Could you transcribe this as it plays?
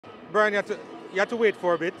Brian, you had to wait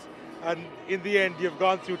for a bit, and in the end, you've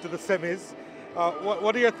gone through to the semis.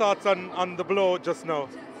 What are your thoughts on the blow just now?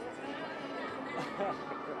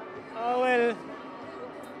 Well,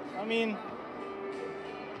 I mean,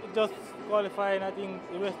 just qualifying, I think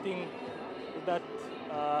the best thing is that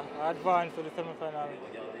I advanced to the semi-final.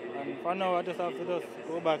 And for now, I just have to just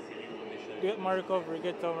go back, get my recovery,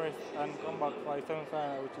 get some rest, and come back for the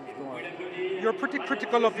semi-final, which is tomorrow. You're pretty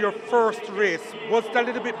critical of your first race. Was it a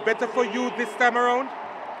little bit better for you this time around?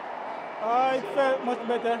 It felt much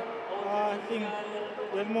better. I think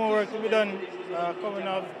there's more work to be done coming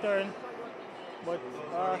off the turn, but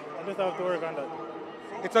I just have to work on that.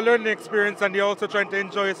 It's a learning experience, and you're also trying to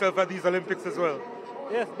enjoy yourself at these Olympics as well.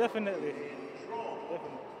 Yes, definitely.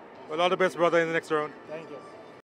 Well, all the best, brother, in the next round. Thank you.